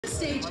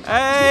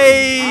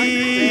Hey,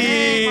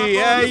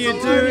 how you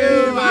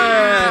doing,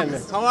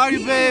 man? How are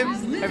you, babe?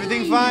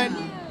 Everything fine?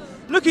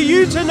 Look at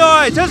you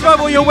tonight. Tell us about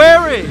what you're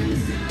wearing.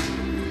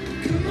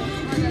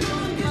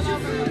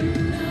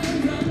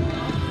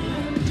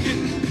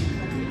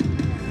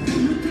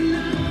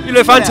 You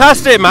look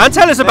fantastic, man.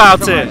 Tell us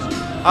about it.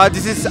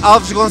 This is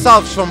Alves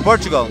Gonçalves from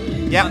Portugal.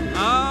 Yeah.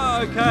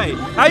 Ah, okay.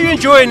 How are you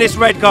enjoying this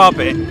red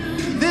carpet?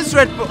 This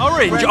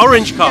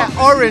Orange carpet.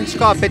 Yeah, orange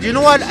carpet. You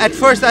know what? At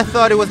first I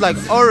thought it was like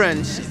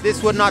orange.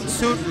 This would not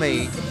suit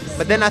me.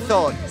 But then I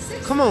thought,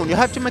 come on, you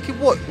have to make it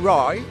work,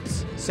 right?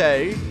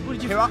 So,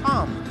 here I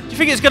am. Do you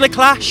think it's going to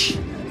clash?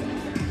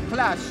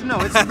 Clash? No,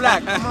 it's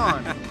black. Come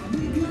on.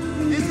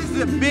 This is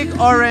the big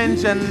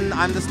orange and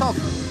I'm the stock.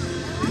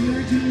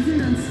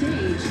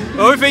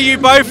 Well, I think you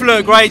both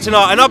look great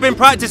tonight, and I've been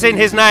practicing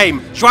his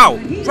name,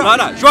 João. Like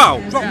that, João.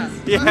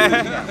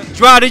 Yeah.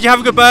 João, did you have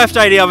a good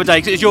birthday the other day?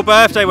 Because it was your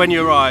birthday when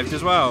you arrived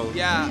as well.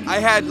 Yeah, I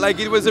had,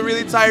 it was a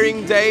really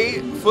tiring day,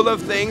 full of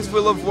things,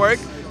 full of work.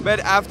 But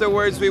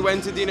afterwards, we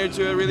went to dinner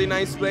to a really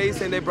nice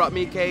place, and they brought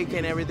me cake,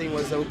 and everything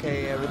was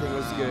okay. Everything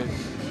was good.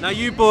 Now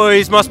you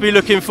boys must be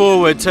looking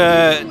forward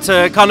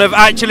to kind of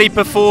actually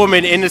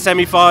performing in the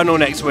semi-final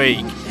next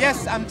week.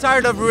 Yes, I'm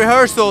tired of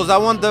rehearsals. I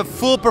want the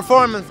full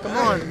performance. Come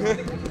on.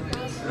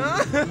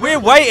 We're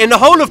waiting. The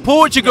whole of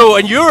Portugal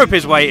and Europe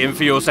is waiting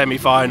for your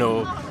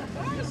semi-final.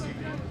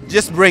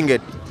 Just bring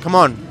it. Come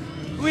on.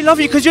 We love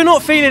you because you're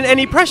not feeling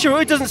any pressure.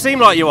 It doesn't seem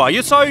like you are.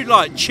 You're so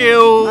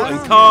chill and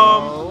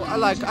calm. Know.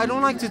 I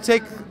don't like to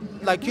take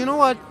you know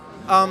what?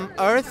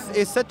 Earth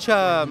is such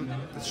a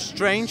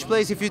strange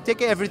place. If you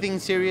take everything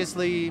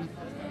seriously,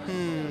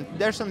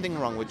 there's something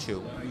wrong with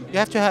you. You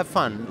have to have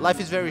fun. Life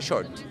is very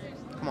short.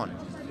 Come on.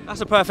 That's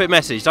a perfect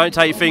message. Don't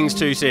take things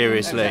too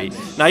seriously.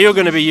 Exactly. Now you're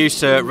going to be used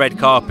to red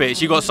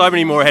carpets. You've got so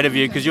many more ahead of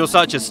you because you're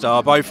such a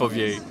star, both of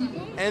you.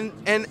 And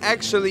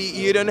actually,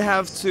 you don't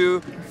have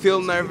to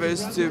feel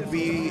nervous to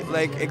be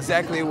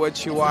exactly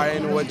what you are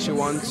and what you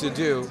want to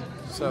do.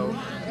 So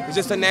it's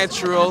just a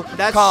natural,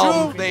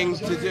 calm thing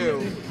to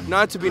do,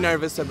 not to be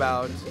nervous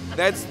about.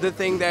 That's the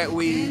thing that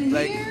we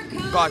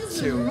got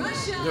to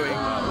doing.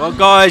 Well,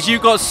 guys,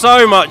 you've got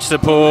so much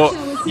support.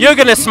 You're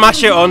going to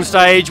smash it on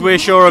stage, we're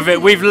sure of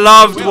it. We've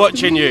loved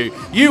watching you.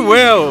 You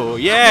will,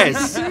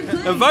 yes.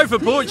 And vote for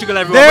Portugal,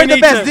 everyone. They're the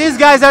best. These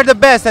guys are the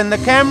best. And the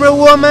camera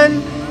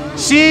woman,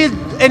 she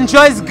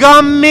enjoys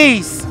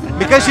gummies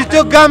because she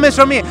took gummies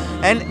from me.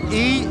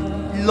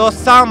 And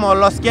los amo,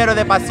 los quiero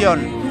de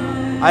pasión.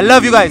 I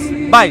love you guys.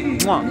 Bye.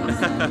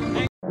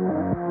 Mwah.